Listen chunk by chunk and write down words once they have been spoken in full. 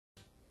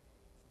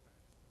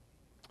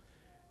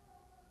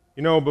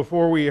You know,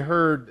 before we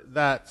heard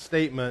that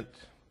statement,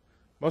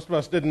 most of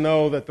us didn't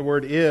know that the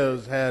word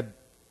is had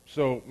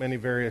so many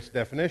various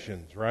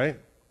definitions, right?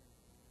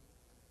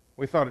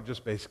 We thought it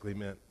just basically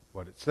meant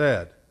what it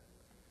said.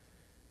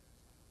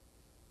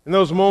 In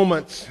those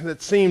moments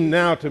that seem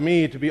now to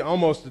me to be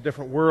almost a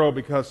different world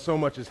because so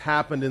much has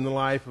happened in the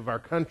life of our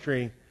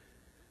country,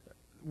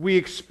 we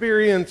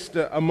experienced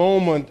a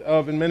moment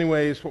of, in many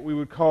ways, what we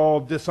would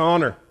call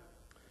dishonor,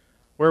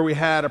 where we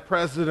had a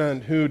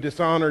president who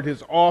dishonored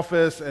his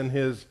office and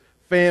his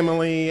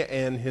family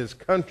and his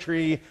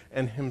country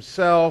and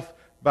himself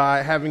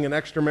by having an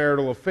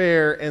extramarital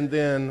affair and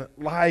then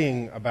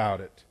lying about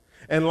it.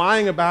 And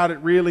lying about it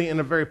really in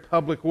a very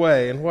public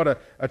way. And what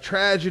a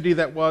tragedy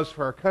that was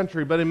for our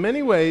country. But in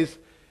many ways,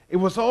 it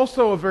was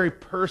also a very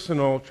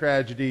personal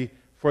tragedy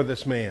for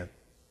this man.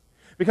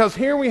 Because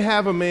here we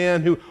have a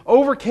man who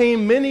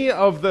overcame many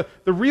of the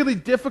really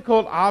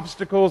difficult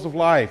obstacles of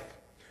life.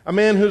 A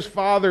man whose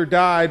father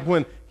died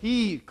when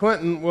he,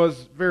 Clinton,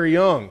 was very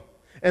young,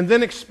 and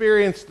then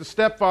experienced the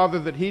stepfather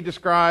that he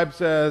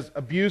describes as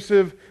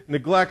abusive,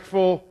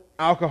 neglectful,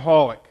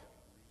 alcoholic.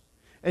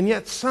 And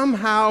yet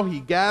somehow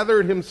he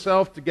gathered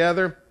himself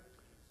together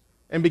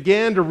and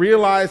began to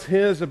realize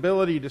his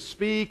ability to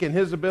speak and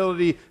his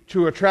ability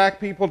to attract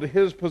people to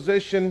his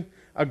position,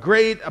 a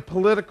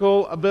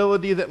political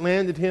ability that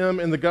landed him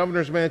in the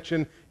governor's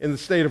mansion in the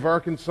state of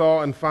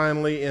Arkansas and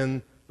finally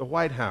in the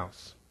White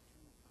House.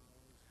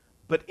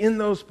 But in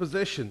those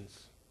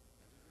positions,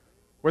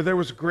 where there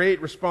was great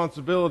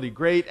responsibility,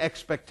 great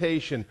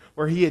expectation,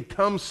 where he had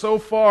come so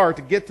far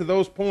to get to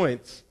those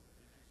points,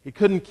 he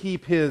couldn't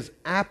keep his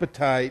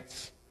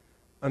appetites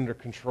under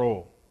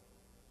control.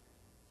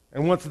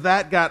 And once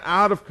that got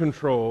out of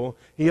control,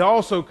 he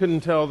also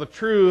couldn't tell the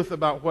truth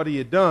about what he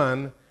had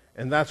done,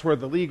 and that's where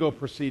the legal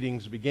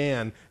proceedings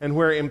began, and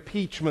where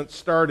impeachment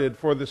started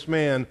for this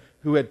man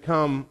who had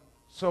come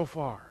so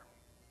far.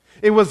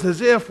 It was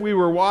as if we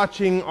were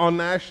watching on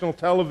national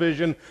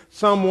television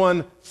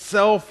someone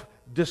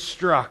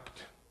self-destruct.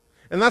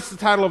 And that's the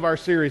title of our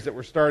series that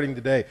we're starting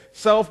today,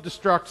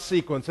 Self-Destruct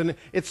Sequence. And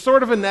it's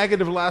sort of a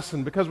negative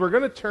lesson because we're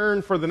going to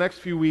turn for the next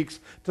few weeks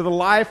to the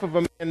life of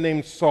a man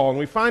named Saul. And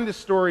we find his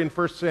story in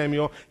 1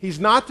 Samuel. He's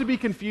not to be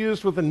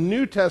confused with the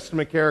New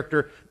Testament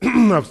character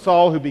of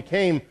Saul who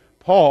became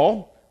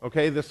Paul,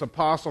 okay, this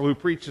apostle who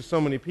preached to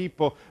so many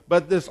people,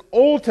 but this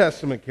Old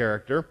Testament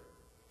character,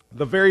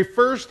 the very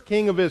first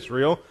king of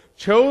Israel,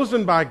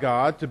 chosen by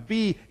God to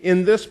be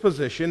in this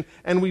position,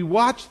 and we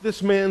watch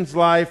this man's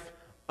life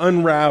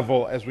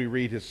unravel as we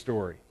read his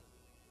story.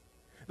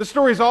 The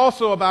story is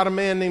also about a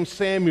man named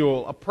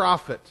Samuel, a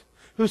prophet,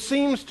 who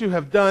seems to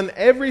have done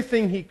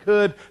everything he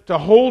could to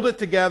hold it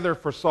together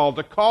for Saul,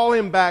 to call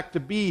him back to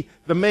be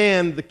the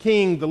man, the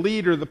king, the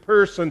leader, the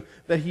person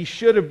that he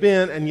should have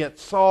been, and yet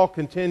Saul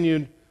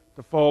continued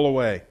to fall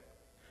away,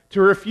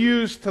 to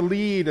refuse to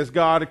lead as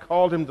God had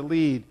called him to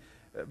lead,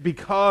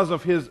 because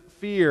of his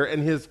fear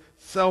and his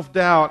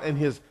self-doubt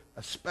and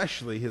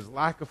especially his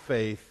lack of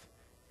faith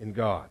in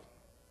God.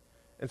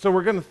 And so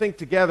we're going to think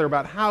together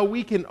about how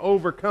we can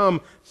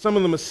overcome some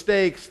of the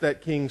mistakes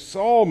that King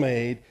Saul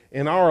made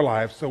in our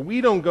lives so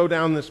we don't go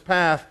down this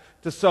path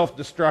to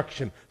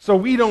self-destruction, so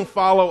we don't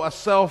follow a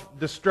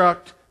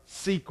self-destruct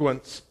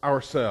sequence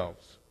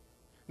ourselves.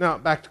 Now,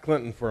 back to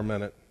Clinton for a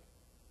minute.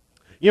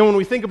 You know, when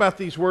we think about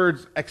these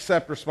words,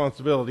 accept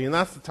responsibility, and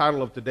that's the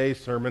title of today's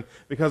sermon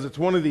because it's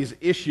one of these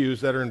issues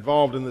that are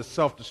involved in this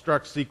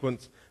self-destruct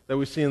sequence that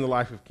we see in the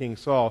life of King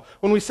Saul.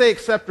 When we say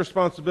accept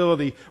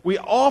responsibility, we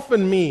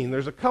often mean,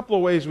 there's a couple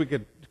of ways we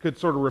could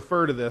sort of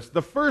refer to this.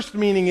 The first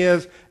meaning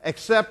is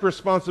accept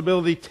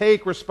responsibility,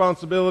 take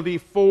responsibility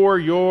for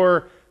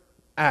your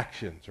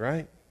actions,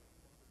 right?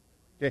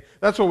 Okay,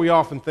 that's what we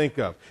often think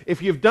of.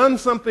 If you've done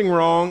something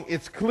wrong,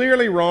 it's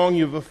clearly wrong,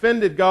 you've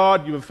offended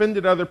God, you've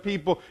offended other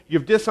people,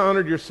 you've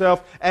dishonored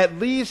yourself, at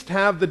least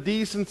have the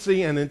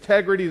decency and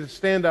integrity to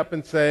stand up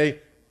and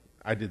say,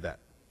 I did that.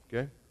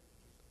 Okay?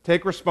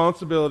 Take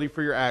responsibility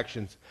for your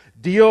actions.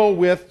 Deal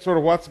with sort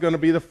of what's going to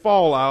be the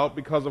fallout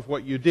because of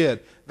what you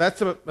did.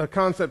 That's a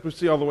concept we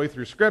see all the way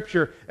through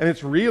Scripture, and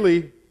it's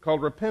really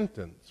called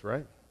repentance,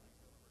 right?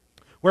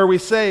 Where we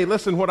say,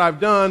 listen, what I've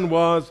done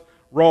was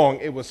wrong.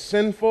 It was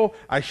sinful.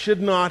 I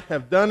should not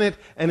have done it,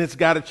 and it's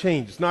got to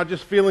change. It's not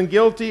just feeling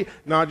guilty,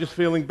 not just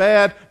feeling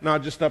bad,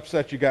 not just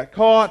upset you got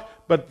caught,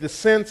 but the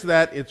sense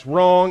that it's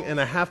wrong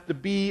and I have to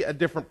be a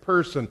different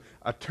person,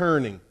 a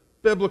turning.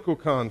 Biblical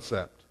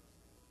concept.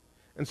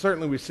 And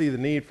certainly we see the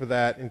need for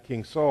that in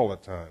King Saul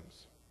at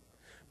times.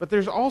 But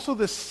there's also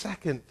this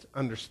second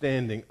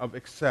understanding of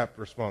accept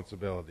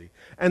responsibility.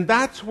 And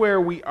that's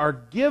where we are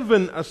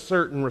given a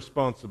certain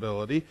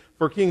responsibility.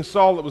 For King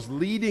Saul, it was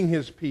leading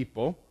his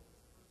people.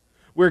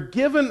 We're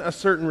given a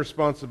certain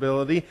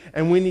responsibility,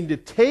 and we need to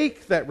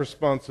take that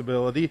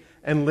responsibility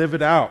and live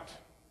it out.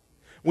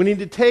 We need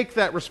to take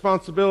that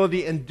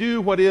responsibility and do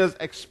what is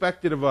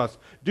expected of us.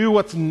 Do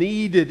what's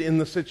needed in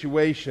the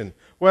situation,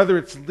 whether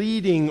it's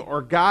leading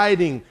or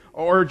guiding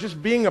or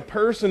just being a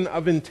person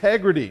of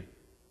integrity.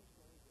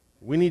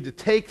 We need to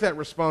take that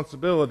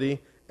responsibility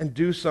and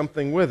do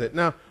something with it.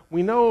 Now,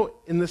 we know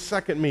in the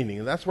second meaning,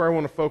 and that's where I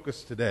want to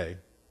focus today,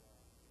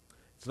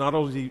 it's not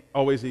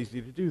always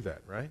easy to do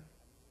that, right?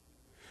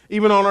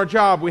 Even on our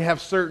job, we have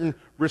certain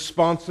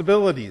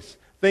responsibilities,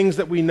 things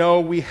that we know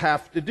we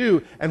have to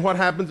do. And what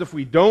happens if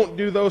we don't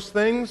do those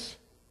things?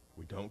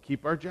 We don't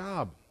keep our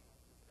job.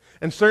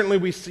 And certainly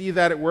we see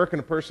that at work in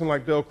a person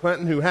like Bill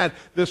Clinton, who had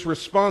this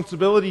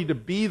responsibility to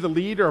be the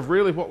leader of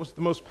really what was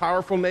the most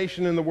powerful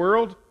nation in the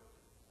world.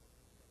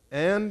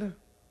 And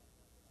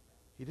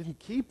he didn't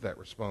keep that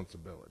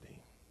responsibility.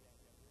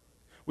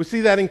 We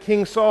see that in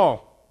King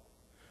Saul,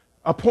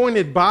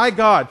 appointed by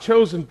God,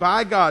 chosen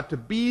by God to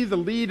be the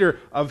leader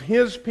of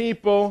his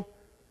people,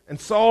 and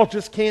Saul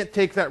just can't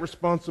take that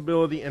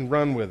responsibility and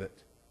run with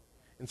it.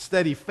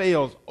 Instead, he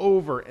fails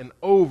over and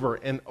over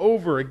and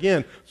over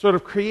again, sort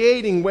of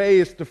creating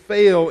ways to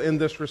fail in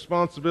this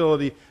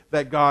responsibility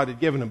that God had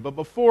given him. But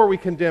before we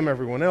condemn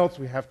everyone else,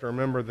 we have to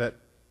remember that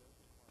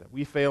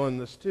we fail in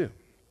this too.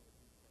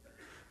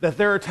 That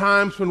there are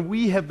times when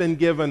we have been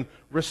given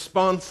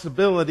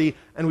responsibility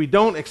and we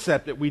don't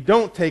accept it, we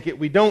don't take it,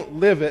 we don't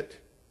live it,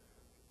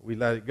 we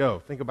let it go.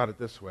 Think about it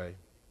this way.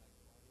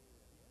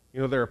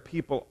 You know, there are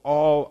people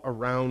all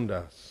around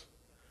us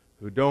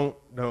who don't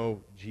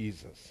know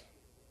Jesus.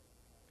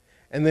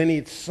 And they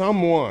need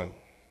someone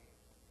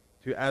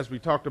to, as we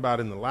talked about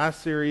in the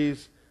last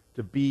series,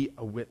 to be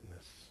a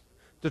witness.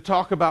 To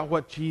talk about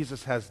what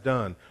Jesus has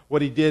done,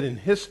 what he did in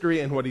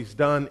history and what he's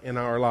done in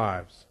our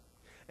lives.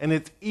 And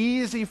it's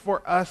easy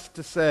for us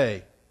to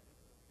say,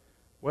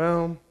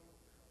 well,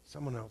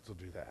 someone else will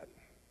do that.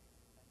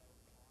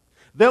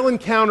 They'll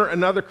encounter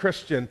another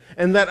Christian,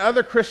 and that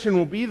other Christian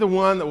will be the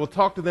one that will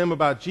talk to them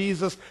about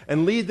Jesus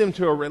and lead them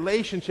to a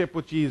relationship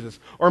with Jesus.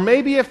 Or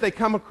maybe if they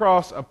come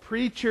across a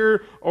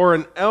preacher or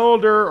an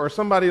elder or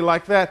somebody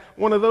like that,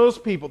 one of those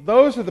people,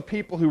 those are the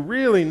people who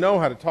really know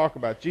how to talk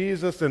about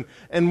Jesus,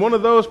 and one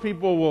of those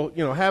people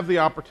will, have the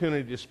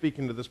opportunity to speak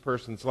into this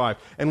person's life.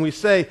 And we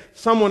say,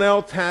 someone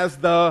else has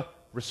the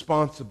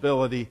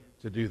responsibility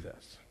to do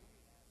this.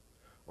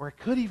 Or it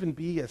could even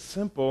be as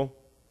simple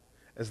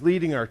as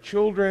leading our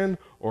children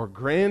or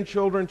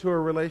grandchildren to a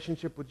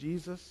relationship with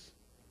Jesus.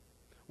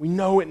 We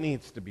know it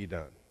needs to be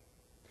done.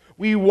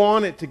 We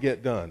want it to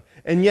get done.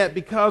 And yet,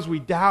 because we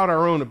doubt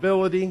our own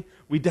ability,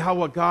 we doubt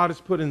what God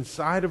has put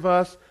inside of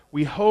us,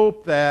 we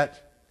hope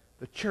that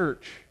the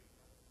church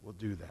will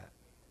do that.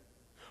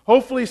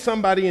 Hopefully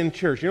somebody in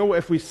church.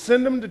 If we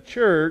send them to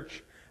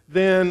church,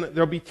 then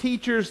there'll be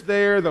teachers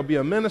there, there'll be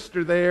a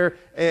minister there,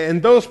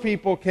 and those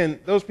people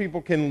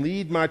can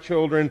lead my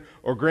children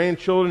or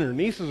grandchildren or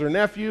nieces or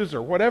nephews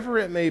or whatever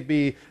it may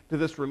be to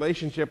this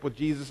relationship with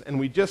Jesus, and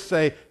we just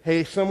say,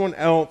 hey, someone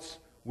else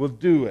will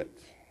do it.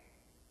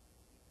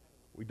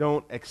 We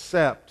don't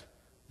accept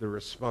the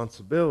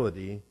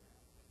responsibility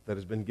that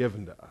has been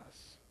given to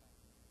us.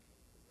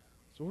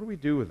 So what do we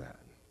do with that?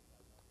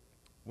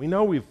 We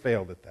know we've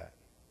failed at that.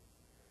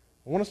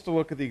 I want us to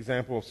look at the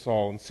example of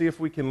Saul and see if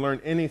we can learn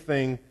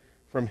anything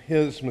from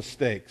his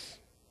mistakes.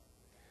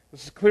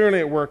 This is clearly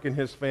at work in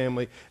his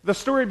family. The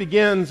story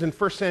begins in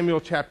 1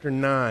 Samuel chapter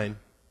 9.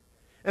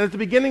 And at the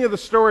beginning of the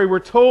story, we're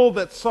told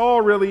that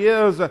Saul really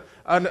is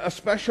a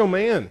special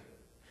man.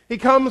 He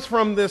comes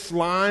from this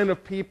line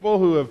of people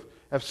who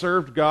have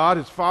served God.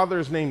 His father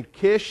is named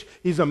Kish.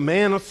 He's a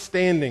man of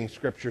standing,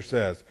 Scripture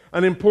says.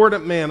 An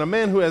important man, a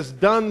man who has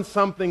done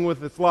something with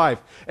his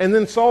life. And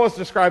then Saul is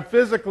described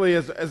physically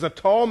as a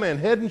tall man,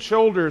 head and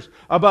shoulders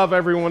above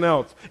everyone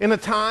else. In a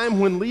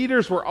time when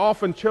leaders were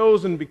often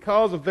chosen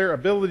because of their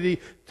ability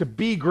to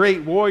be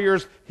great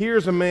warriors,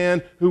 here's a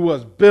man who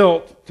was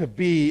built to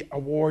be a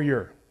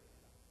warrior.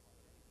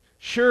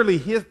 Surely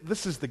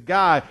this is the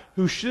guy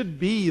who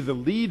should be the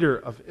leader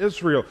of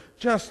Israel.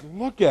 Just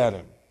look at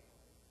him.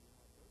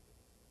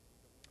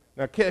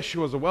 Now, Kish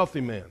was a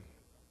wealthy man,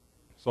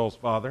 Saul's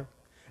father.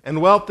 And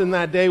wealth in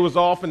that day was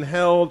often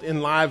held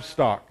in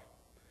livestock.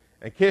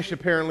 And Kish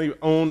apparently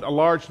owned a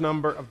large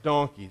number of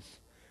donkeys.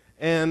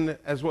 And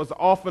as was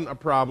often a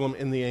problem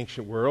in the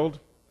ancient world,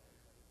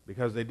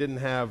 because they didn't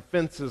have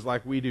fences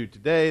like we do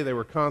today, they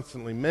were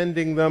constantly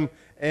mending them,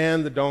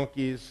 and the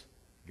donkeys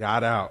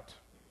got out.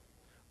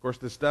 Of course,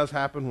 this does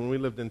happen when we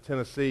lived in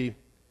Tennessee.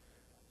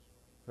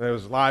 There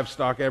was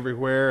livestock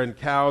everywhere and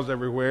cows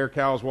everywhere,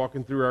 cows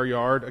walking through our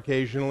yard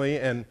occasionally,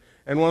 and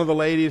one of the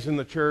ladies in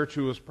the church,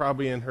 who was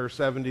probably in her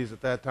 70s at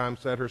that time,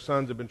 said her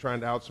sons had been trying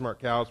to outsmart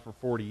cows for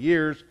 40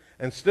 years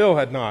and still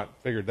had not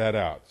figured that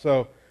out.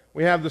 So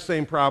we have the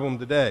same problem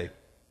today.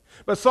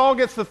 But Saul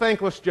gets the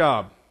thankless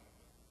job.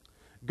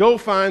 Go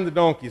find the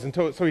donkeys. And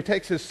so he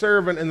takes his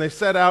servant, and they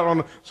set out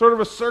on sort of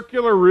a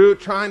circular route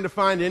trying to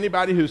find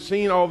anybody who's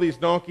seen all these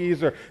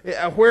donkeys, or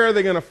where are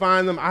they going to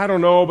find them? I don't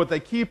know, but they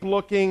keep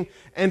looking,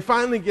 and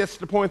finally gets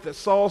to the point that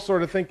Saul's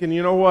sort of thinking,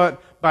 you know what,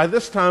 by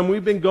this time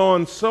we've been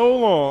gone so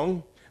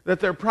long that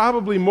they're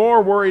probably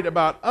more worried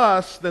about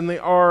us than they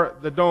are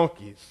the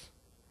donkeys.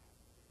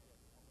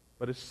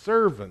 But his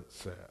servant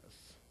says,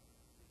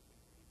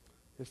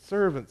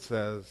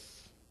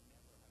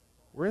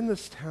 we're in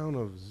this town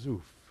of Zuph.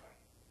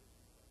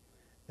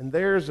 And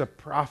there's a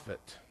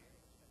prophet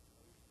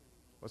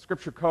what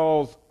Scripture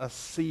calls a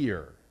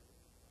seer.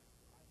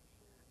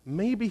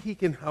 Maybe he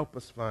can help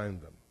us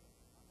find them.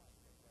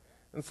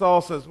 And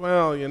Saul says,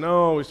 well,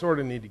 we sort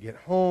of need to get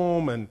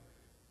home, and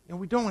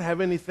we don't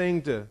have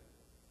anything to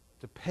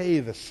pay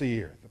the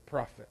seer, the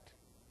prophet.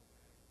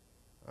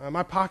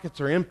 My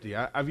pockets are empty.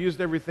 I've used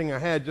everything I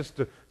had just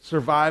to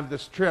survive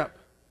this trip.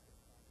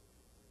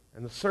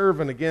 And the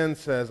servant again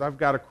says, I've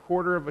got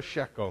 1/4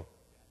 shekel.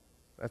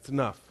 That's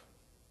enough.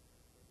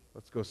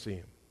 Let's go see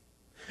him.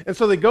 And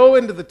so they go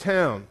into the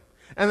town,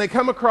 and they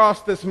come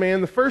across this man,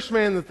 the first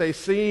man that they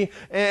see,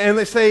 and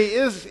they say,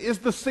 is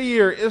the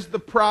seer, is the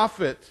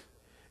prophet,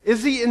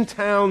 is he in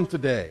town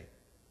today?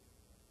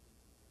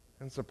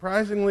 And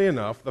surprisingly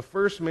enough, the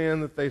first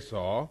man that they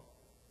saw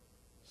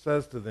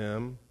says to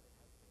them,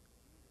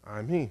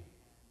 I'm he.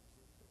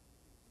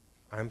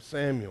 I'm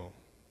Samuel.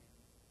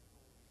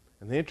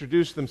 And they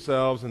introduce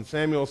themselves, and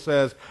Samuel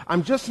says,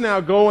 I'm just now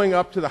going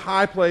up to the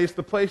high place,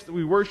 the place that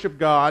we worship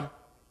God,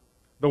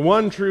 the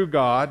one true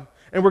God,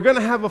 and we're going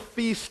to have a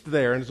feast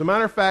there. And as a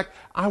matter of fact,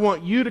 I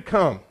want you to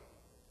come.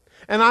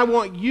 And I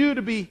want you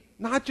to be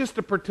not just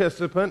a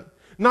participant,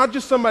 not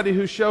just somebody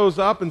who shows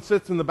up and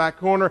sits in the back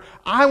corner.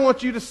 I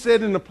want you to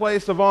sit in a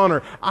place of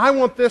honor. I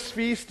want this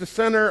feast to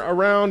center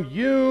around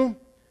you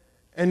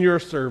and your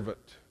servant.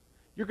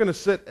 You're going to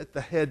sit at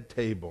the head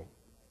table.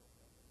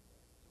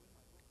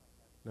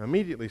 Now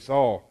immediately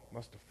Saul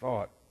must have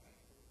thought,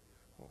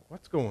 well,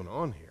 what's going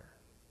on here?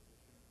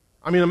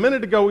 I mean, a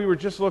minute ago we were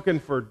just looking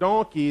for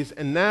donkeys,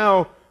 and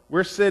now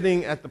we're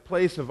sitting at the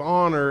place of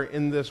honor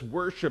in this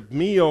worship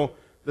meal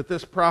that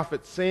this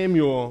prophet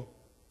Samuel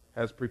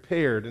has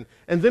prepared.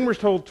 And then we're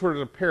told sort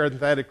of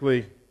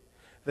parenthetically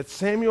that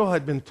Samuel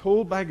had been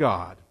told by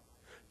God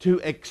to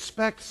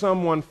expect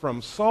someone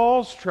from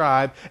Saul's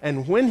tribe,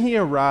 and when he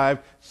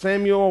arrived,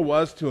 Samuel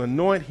was to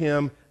anoint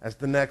him as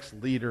the next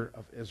leader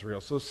of Israel.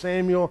 So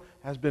Samuel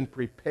has been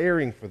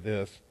preparing for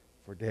this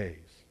for days.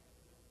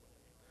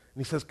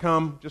 And he says,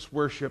 come, just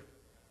worship,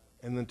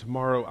 and then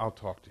tomorrow I'll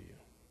talk to you.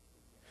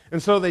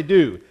 And so they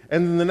do.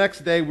 And then the next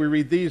day we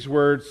read these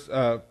words,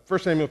 1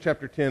 Samuel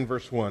chapter 10,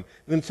 verse 1.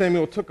 Then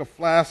Samuel took a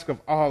flask of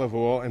olive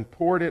oil and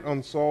poured it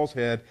on Saul's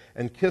head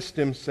and kissed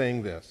him,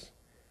 saying this,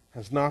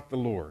 has not the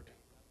Lord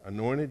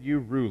anointed you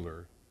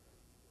ruler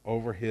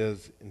over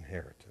his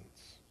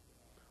inheritance,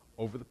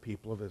 over the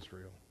people of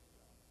Israel?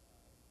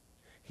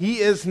 He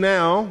is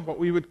now what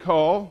we would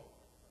call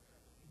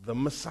the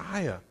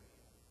Messiah,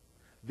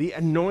 the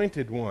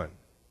anointed one.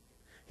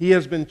 He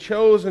has been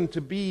chosen to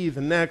be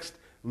the next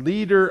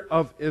leader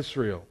of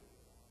Israel.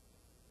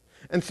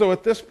 And so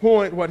at this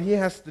point, what he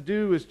has to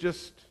do is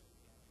just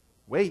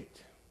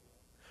wait.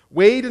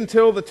 Wait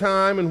until the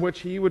time in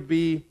which he would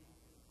be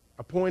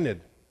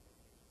appointed,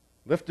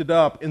 lifted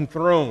up,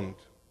 enthroned.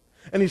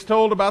 And he's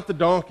told about the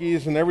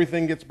donkeys and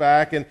everything gets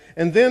back. And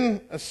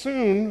then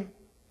soon,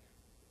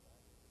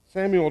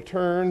 Samuel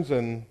turns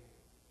and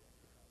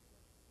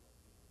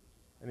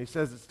he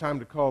says it's time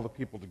to call the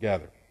people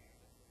together.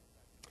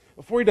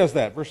 Before he does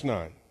that, verse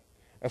 9.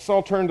 As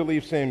Saul turned to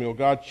leave Samuel,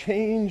 God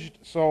changed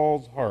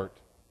Saul's heart,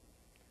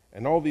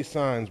 and all these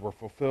signs were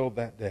fulfilled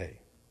that day.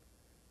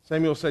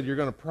 Samuel said, you're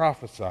going to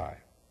prophesy.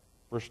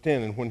 Verse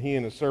 10, and when he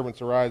and his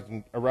servants arrived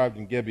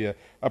in Gibeah,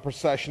 a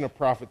procession of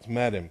prophets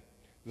met him.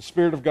 The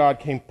Spirit of God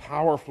came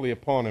powerfully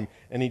upon him,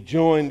 and he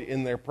joined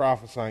in their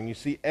prophesying. You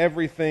see,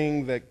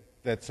 everything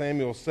that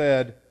Samuel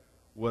said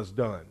was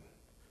done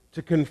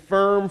to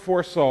confirm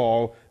for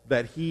Saul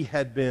that he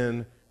had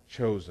been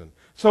chosen.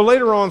 So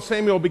later on,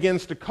 Samuel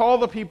begins to call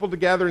the people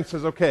together and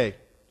says, okay,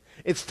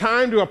 it's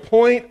time to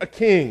appoint a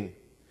king.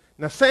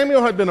 Now,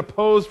 Samuel had been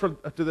opposed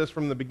to this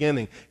from the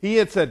beginning. He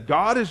had said,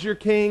 God is your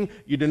king.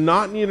 You do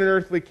not need an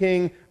earthly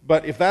king.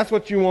 But if that's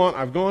what you want,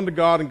 I've gone to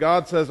God. And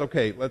God says,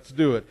 okay, let's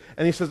do it.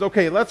 And he says,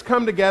 okay, let's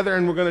come together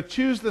and we're going to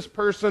choose this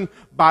person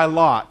by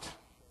lot.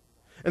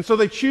 And so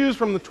they choose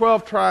from the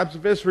 12 tribes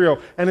of Israel.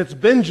 And it's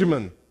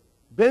Benjamin,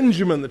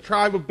 the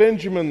tribe of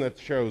Benjamin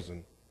that's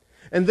chosen.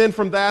 And then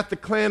from that, the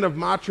clan of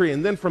Matri.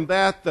 And then from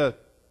that, the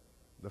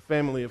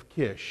family of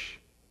Kish.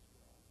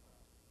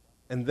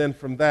 And then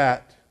from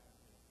that,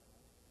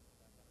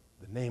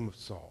 the name of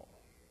Saul.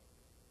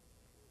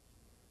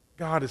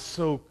 God has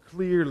so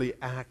clearly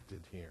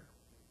acted here.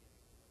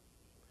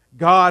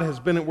 God has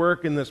been at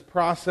work in this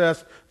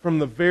process from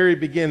the very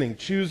beginning,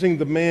 choosing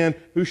the man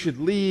who should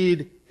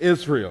lead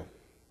Israel.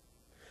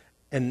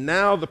 And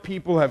now the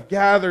people have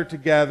gathered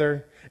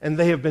together, and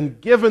they have been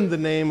given the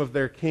name of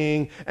their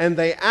king, and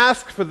they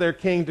ask for their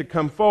king to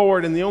come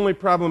forward, and the only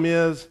problem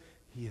is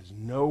he is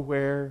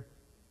nowhere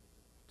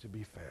to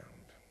be found.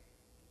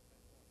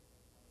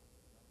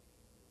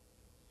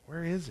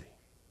 Where is he?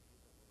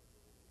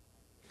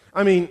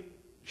 I mean,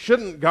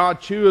 shouldn't God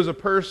choose a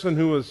person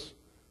who was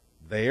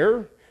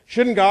there?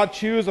 Shouldn't God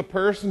choose a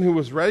person who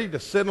was ready to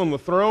sit on the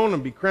throne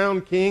and be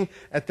crowned king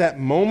at that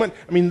moment?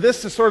 I mean,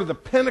 this is sort of the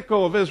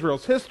pinnacle of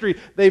Israel's history.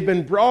 They've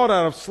been brought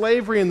out of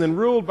slavery and then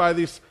ruled by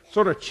these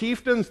sort of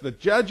chieftains, the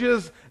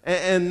judges,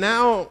 and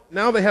now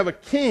they have a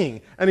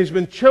king, and he's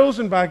been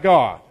chosen by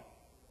God.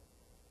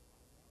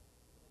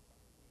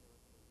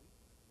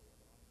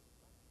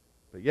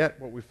 But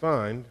yet what we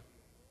find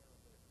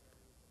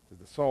is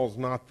that Saul's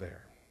not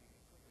there.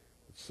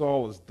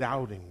 Saul is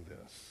doubting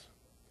this.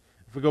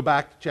 If we go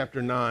back to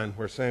chapter 9,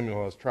 where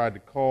Samuel has tried to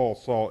call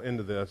Saul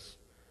into this,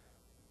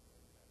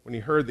 when he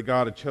heard that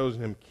God had chosen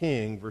him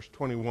king, verse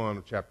 21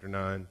 of chapter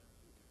 9,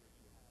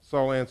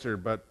 Saul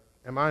answered, "But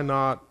am I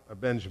not a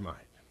Benjamite?"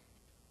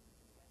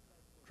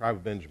 Tribe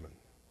of Benjamin.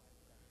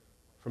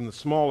 From the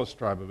smallest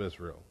tribe of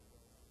Israel.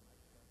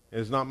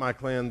 Is not my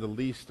clan the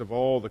least of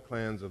all the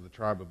clans of the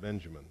tribe of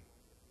Benjamin?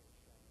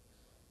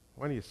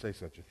 Why do you say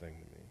such a thing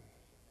to me?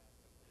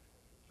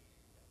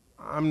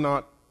 I'm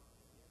not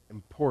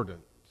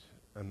important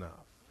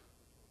enough.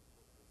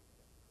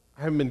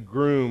 I haven't been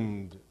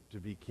groomed to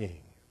be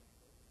king.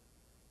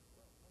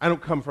 I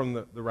don't come from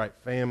the right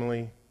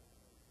family.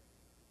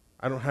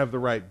 I don't have the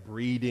right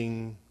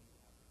breeding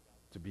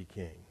to be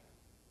king.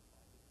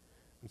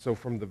 And so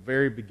from the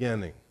very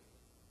beginning,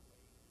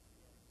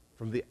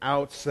 from the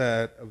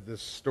outset of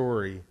this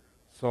story,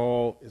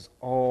 Saul is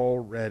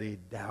already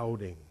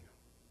doubting.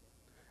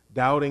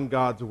 Doubting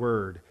God's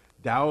word.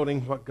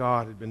 Doubting what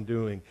God had been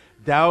doing.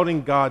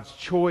 Doubting God's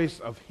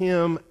choice of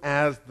him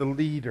as the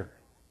leader.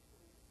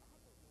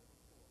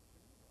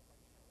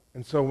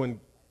 And so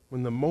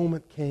when the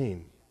moment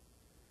came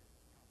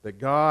that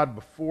God,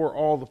 before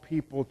all the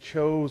people,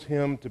 chose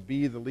him to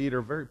be the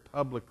leader very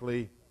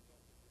publicly,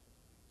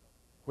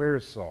 where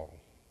is Saul?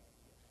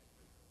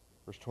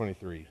 Verse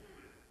 23.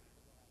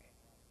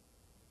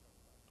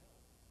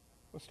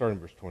 Let's start in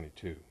verse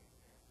 22.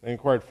 They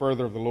inquired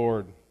further of the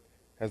Lord,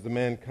 "Has the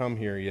man come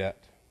here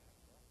yet?"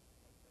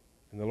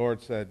 And the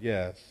Lord said,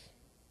 "Yes.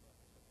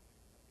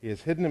 He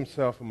has hidden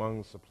himself among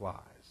the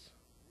supplies."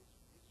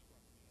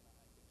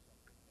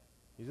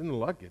 He's in the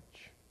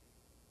luggage.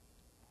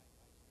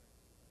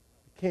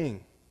 The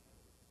king.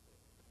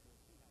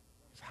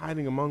 He's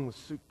hiding among the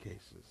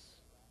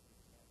suitcases.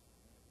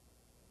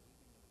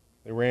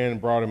 They ran and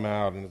brought him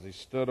out, and as he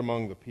stood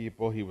among the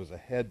people, he was a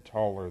head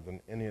taller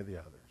than any of the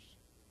others.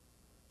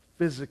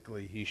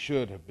 Physically, he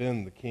should have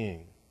been the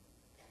king.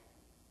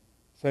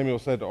 Samuel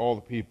said to all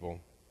the people,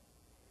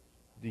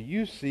 "Do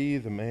you see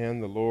the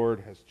man the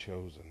Lord has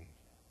chosen?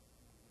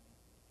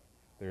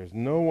 There is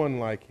no one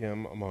like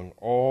him among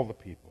all the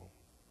people."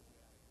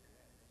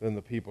 Then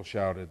the people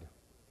shouted,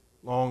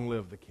 "Long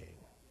live the king."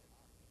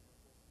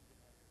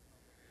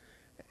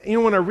 You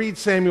know, when I read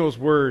Samuel's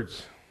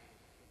words,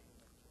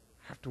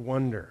 I have to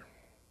wonder,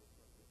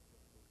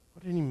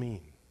 what did he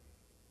mean?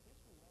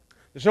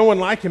 There's no one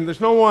like him. There's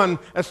no one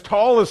as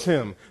tall as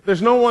him.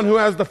 There's no one who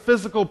has the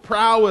physical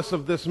prowess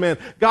of this man.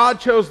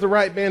 God chose the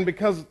right man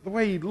because of the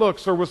way he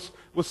looks, or was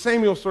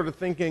Samuel sort of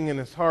thinking in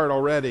his heart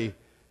already,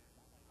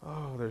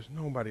 oh, there's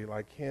nobody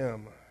like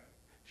him.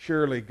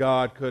 Surely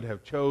God could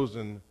have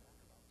chosen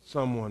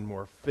someone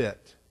more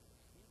fit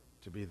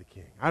to be the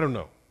king. I don't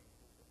know,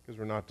 because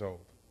we're not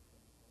told.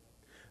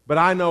 But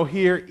I know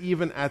here,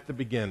 even at the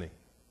beginning,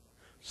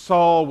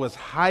 Saul was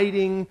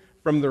hiding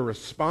from the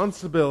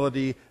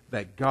responsibility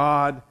that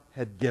God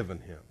had given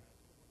him.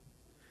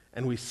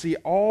 And we see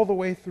all the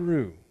way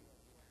through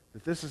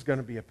that this is going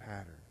to be a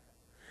pattern.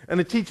 And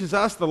it teaches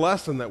us the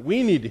lesson that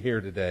we need to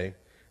hear today,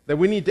 that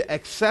we need to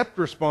accept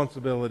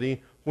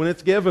responsibility when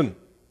it's given.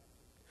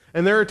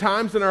 And there are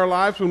times in our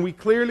lives when we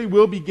clearly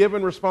will be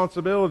given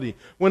responsibility,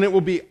 when it will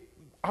be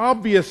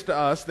obvious to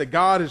us that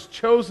God has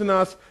chosen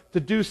us to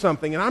do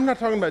something. And I'm not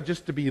talking about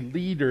just to be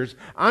leaders.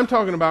 I'm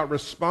talking about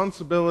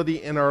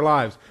responsibility in our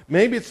lives.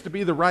 Maybe it's to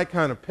be the right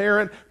kind of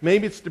parent.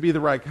 Maybe it's to be the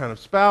right kind of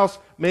spouse.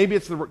 Maybe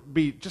it's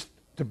just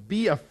to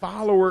be a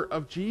follower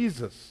of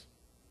Jesus.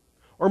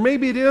 Or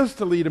maybe it is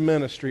to lead a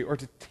ministry, or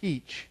to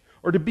teach,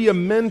 or to be a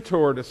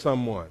mentor to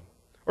someone,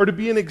 or to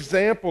be an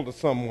example to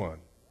someone,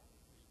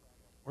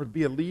 or to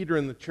be a leader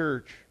in the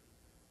church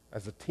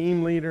as a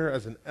team leader,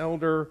 as an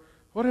elder,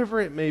 whatever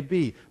it may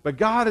be. But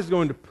God is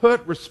going to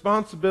put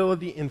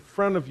responsibility in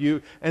front of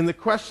you, and the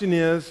question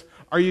is,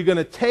 are you going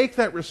to take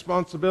that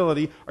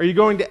responsibility? Are you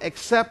going to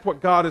accept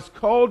what God has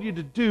called you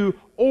to do,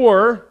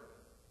 or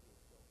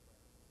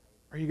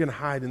are you going to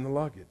hide in the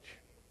luggage?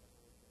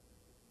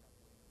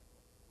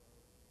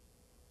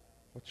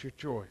 What's your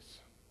choice?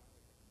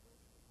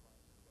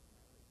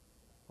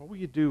 What will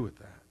you do with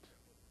that?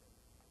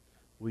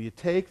 Will you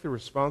take the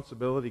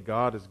responsibility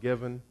God has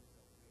given,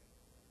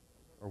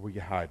 or will you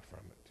hide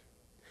from it?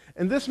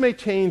 And this may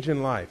change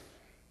in life.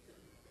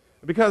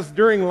 Because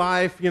during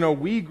life,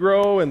 we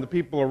grow and the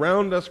people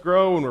around us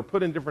grow and we're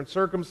put in different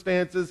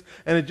circumstances,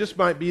 and it just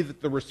might be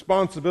that the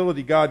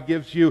responsibility God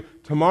gives you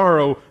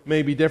tomorrow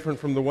may be different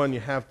from the one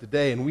you have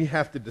today, and we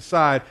have to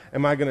decide,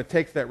 am I going to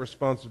take that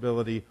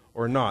responsibility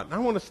or not? And I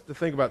want us to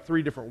think about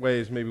 3 different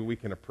ways maybe we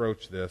can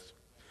approach this.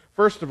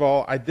 First of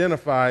all,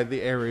 identify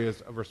the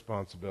areas of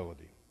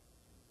responsibility.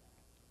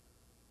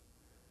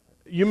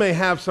 You may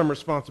have some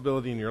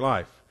responsibility in your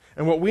life.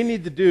 And what we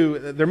need to do,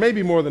 there may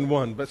be more than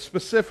one, but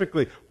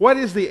specifically, what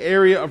is the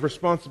area of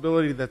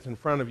responsibility that's in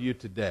front of you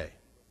today?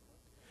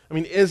 I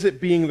mean, is it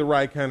being the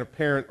right kind of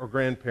parent or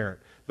grandparent,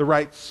 the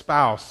right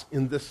spouse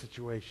in this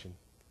situation?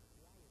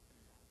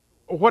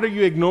 Or what are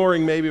you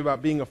ignoring maybe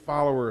about being a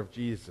follower of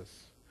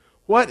Jesus?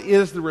 What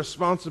is the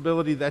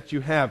responsibility that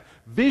you have?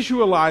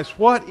 Visualize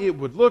what it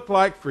would look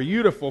like for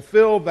you to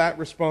fulfill that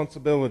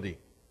responsibility.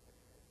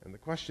 And the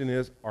question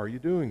is, are you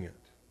doing it?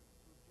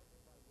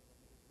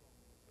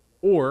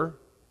 Or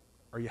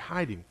are you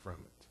hiding from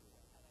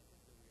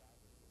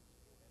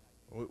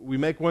it? We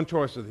make one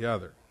choice or the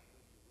other.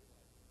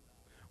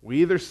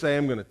 We either say,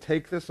 I'm going to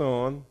take this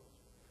on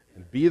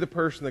and be the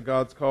person that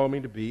God's called me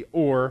to be,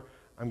 or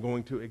I'm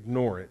going to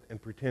ignore it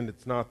and pretend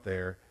it's not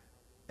there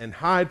and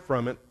hide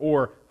from it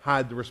or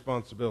hide the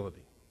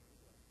responsibility.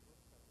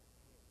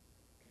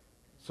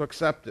 So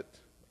accept it,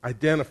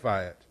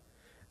 identify it,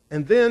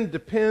 and then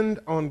depend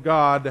on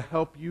God to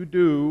help you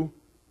do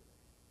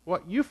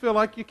what you feel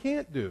like you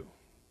can't do.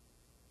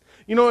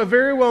 You know, it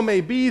very well may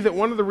be that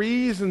one of the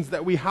reasons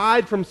that we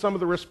hide from some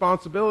of the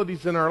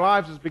responsibilities in our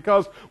lives is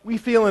because we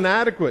feel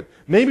inadequate.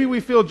 Maybe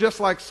we feel just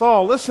like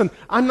Saul. Listen,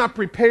 I'm not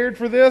prepared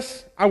for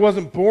this. I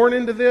wasn't born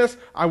into this.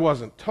 I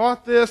wasn't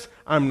taught this.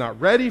 I'm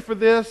not ready for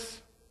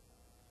this.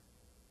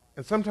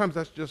 And sometimes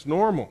that's just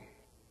normal.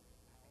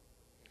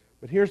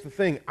 But here's the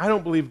thing. I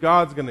don't believe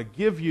God's going to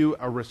give you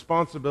a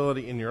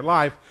responsibility in your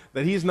life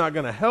that He's not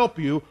going to help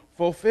you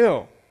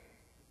fulfill.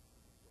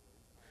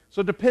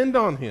 So depend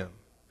on Him.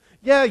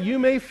 Yeah, you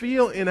may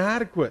feel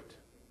inadequate.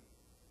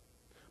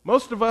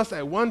 Most of us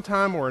at one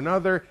time or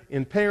another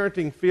in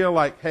parenting feel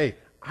like, hey,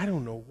 I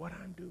don't know what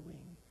I'm doing.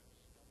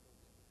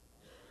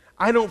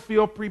 I don't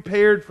feel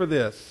prepared for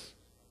this.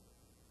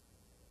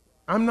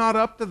 I'm not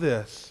up to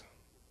this.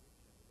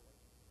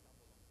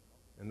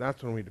 And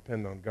that's when we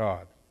depend on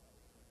God.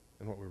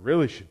 And what we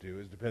really should do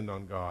is depend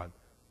on God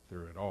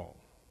through it all.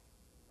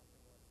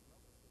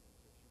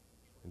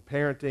 In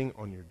parenting,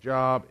 on your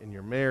job, in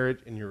your marriage,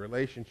 in your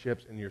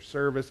relationships, in your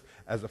service,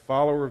 as a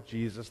follower of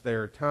Jesus,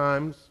 there are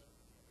times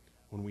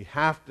when we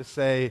have to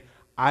say,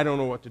 I don't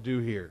know what to do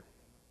here.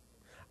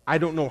 I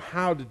don't know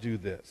how to do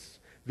this.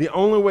 The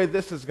only way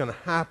this is going to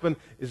happen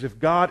is if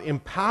God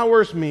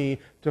empowers me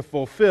to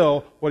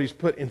fulfill what He's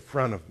put in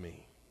front of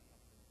me.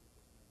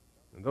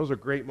 And those are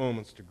great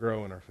moments to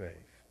grow in our faith.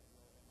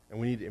 And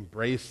we need to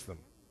embrace them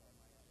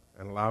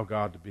and allow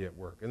God to be at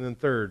work. And then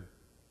third,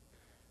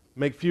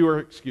 make fewer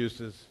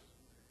excuses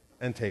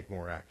and take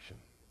more action.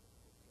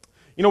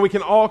 You know, we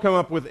can all come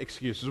up with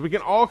excuses. We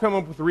can all come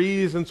up with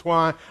reasons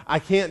why I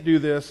can't do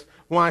this,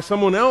 why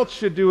someone else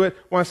should do it,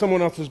 why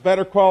someone else is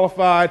better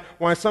qualified,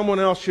 why someone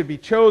else should be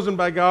chosen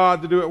by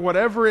God to do it.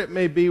 Whatever it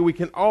may be, we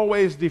can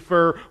always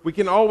defer. We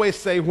can always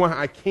say why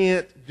I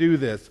can't do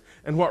this.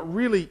 And what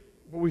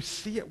we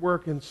see at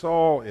work in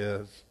Saul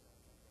is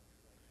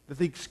that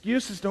the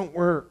excuses don't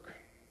work.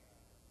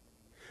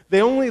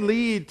 They only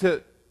lead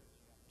to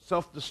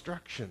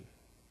self-destruction.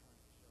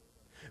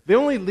 They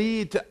only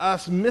lead to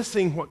us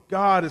missing what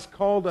God has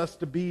called us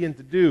to be and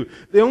to do.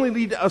 They only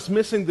lead to us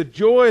missing the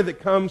joy that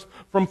comes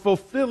from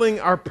fulfilling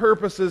our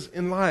purposes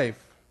in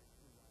life.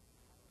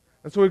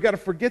 And so we've got to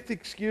forget the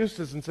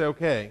excuses and say,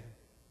 okay,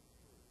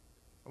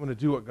 I'm going to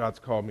do what God's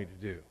called me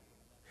to do.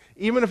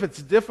 Even if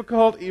it's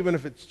difficult, even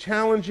if it's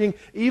challenging,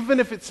 even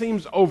if it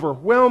seems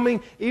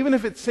overwhelming, even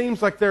if it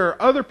seems like there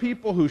are other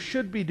people who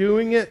should be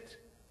doing it,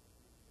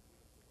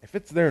 if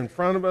it's there in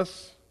front of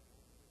us,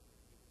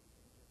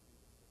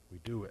 we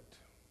do it.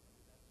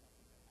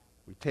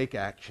 We take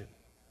action.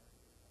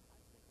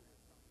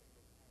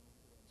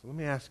 So let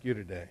me ask you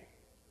today,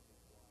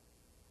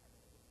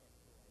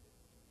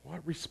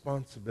 what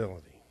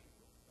responsibility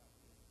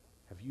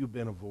have you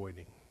been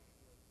avoiding?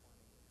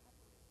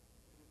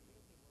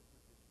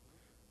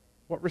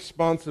 What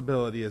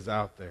responsibility is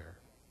out there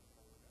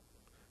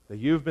that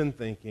you've been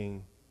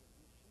thinking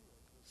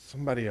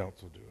somebody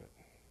else will do it?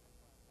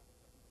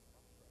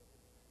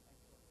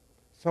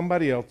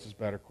 Somebody else is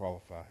better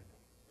qualified.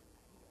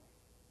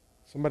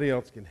 Somebody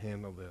else can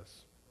handle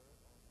this,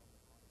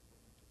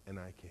 and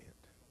I can't.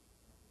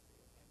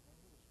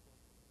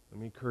 Let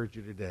me encourage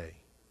you today.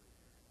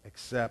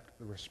 Accept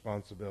the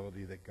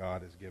responsibility that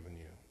God has given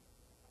you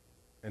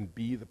and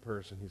be the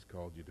person He's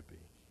called you to be.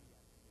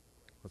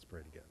 Let's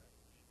pray together.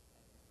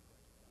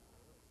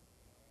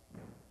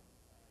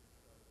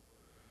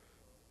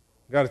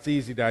 God, it's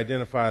easy to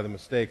identify the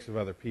mistakes of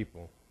other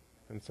people.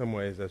 In some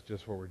ways, that's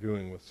just what we're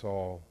doing with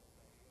Saul.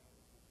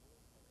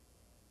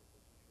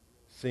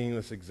 Seeing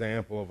this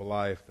example of a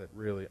life that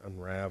really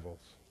unravels.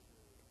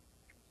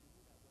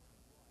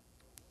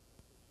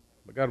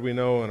 But God, we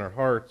know in our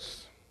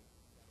hearts,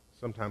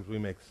 sometimes we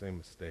make the same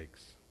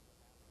mistakes.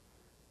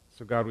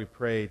 So God, we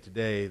pray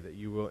today that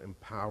you will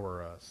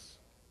empower us.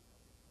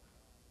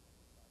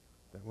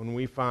 That when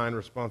we find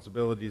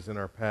responsibilities in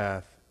our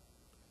path,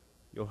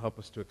 you'll help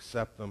us to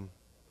accept them,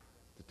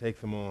 to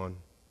take them on,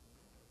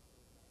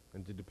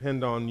 and to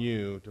depend on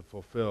you to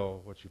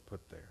fulfill what you put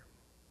there.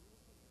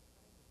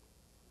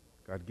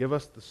 God, give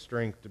us the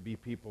strength to be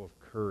people of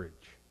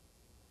courage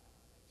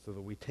so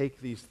that we take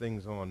these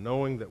things on,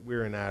 knowing that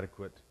we're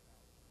inadequate,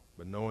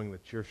 but knowing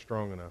that you're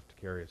strong enough to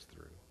carry us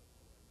through.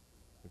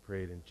 We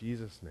pray it in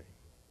Jesus' name.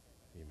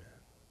 Amen.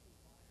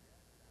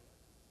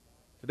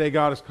 Today,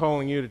 God is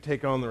calling you to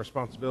take on the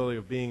responsibility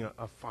of being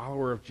a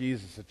follower of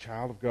Jesus, a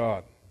child of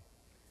God.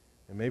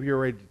 And maybe you're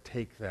ready to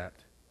take that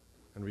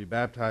and be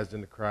baptized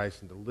into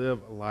Christ and to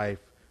live a life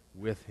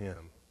with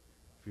Him.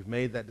 If you've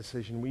made that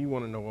decision, we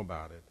want to know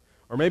about it.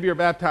 Or maybe you're a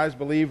baptized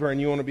believer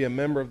and you want to be a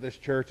member of this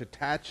church,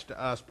 attached to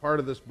us, part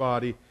of this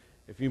body.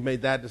 If you've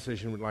made that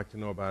decision, we'd like to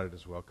know about it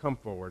as well. Come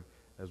forward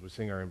as we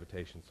sing our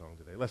invitation song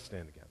today. Let's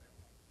stand together.